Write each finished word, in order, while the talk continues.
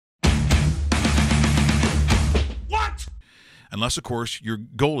unless, of course, your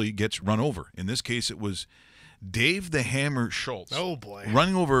goalie gets run over. In this case, it was Dave the Hammer Schultz. Oh, boy.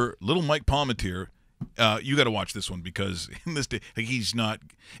 Running over little Mike Palmateer. You got to watch this one because in this day, he's not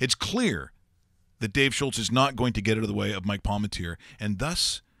 – it's clear that Dave Schultz is not going to get out of the way of Mike Palmateer, and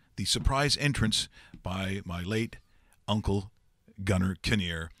thus the surprise entrance by my late uncle Gunnar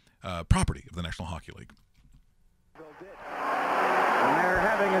Kinnear, property of the National Hockey League. And they're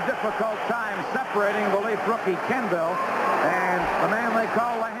having a difficult time separating the Leaf rookie Kenville and the man they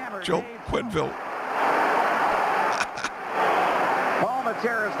call the Hammer. Joe Quenneville.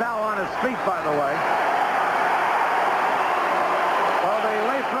 Palmateer is now on his feet, by the way. Well, the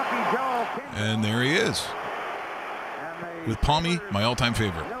Leaf rookie Joe Kenville. And there he is. With Palmy, my all-time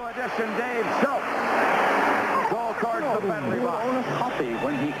favorite. New addition, Dave Schultz. Goal towards the penalty box.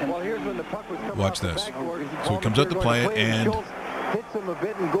 Watch this. So he comes out to play it and hits him a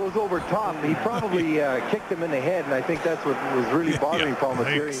bit and goes over top. He probably kicked him in the head, and I think that's what was really bothering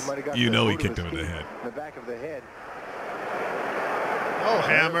Palmateer. He might have got he kicked him in the head. In the back of the head. Oh,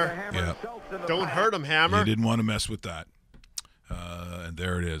 Hammer. Yeah. Don't hurt him, Hammer. You didn't want to mess with that. And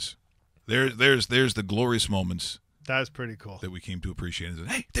there it is. There's the glorious moments. That's pretty cool. That we came to appreciate. And said,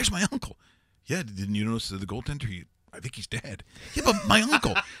 hey, there's my uncle. Yeah, didn't you notice the goaltender? I think he's dead. Yeah, but my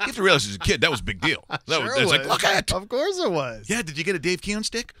uncle. You have to realize as a kid, that was a big deal. That was like, look at it. Of course it was. Yeah, did you get a Dave Keown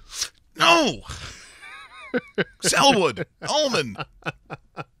stick? No. Selwood. Ullman.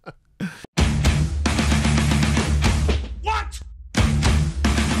 What? Did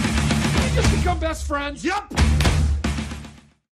we just become best friends? Yup.